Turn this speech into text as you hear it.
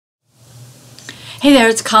Hey there,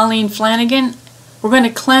 it's Colleen Flanagan. We're going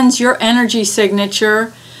to cleanse your energy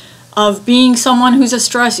signature of being someone who's a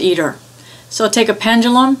stress eater. So take a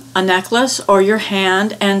pendulum, a necklace, or your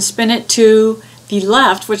hand and spin it to the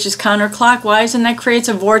left, which is counterclockwise, and that creates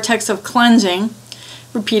a vortex of cleansing.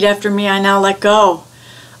 Repeat after me. I now let go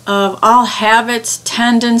of all habits,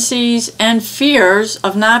 tendencies, and fears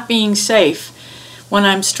of not being safe when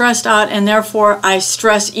I'm stressed out, and therefore I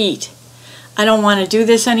stress eat. I don't want to do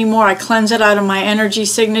this anymore. I cleanse it out of my energy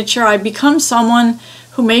signature. I become someone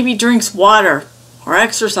who maybe drinks water or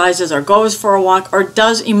exercises or goes for a walk or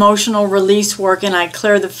does emotional release work, and I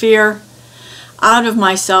clear the fear out of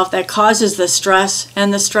myself that causes the stress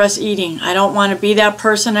and the stress eating. I don't want to be that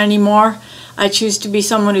person anymore. I choose to be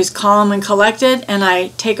someone who's calm and collected, and I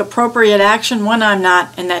take appropriate action when I'm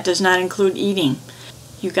not, and that does not include eating.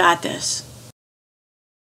 You got this.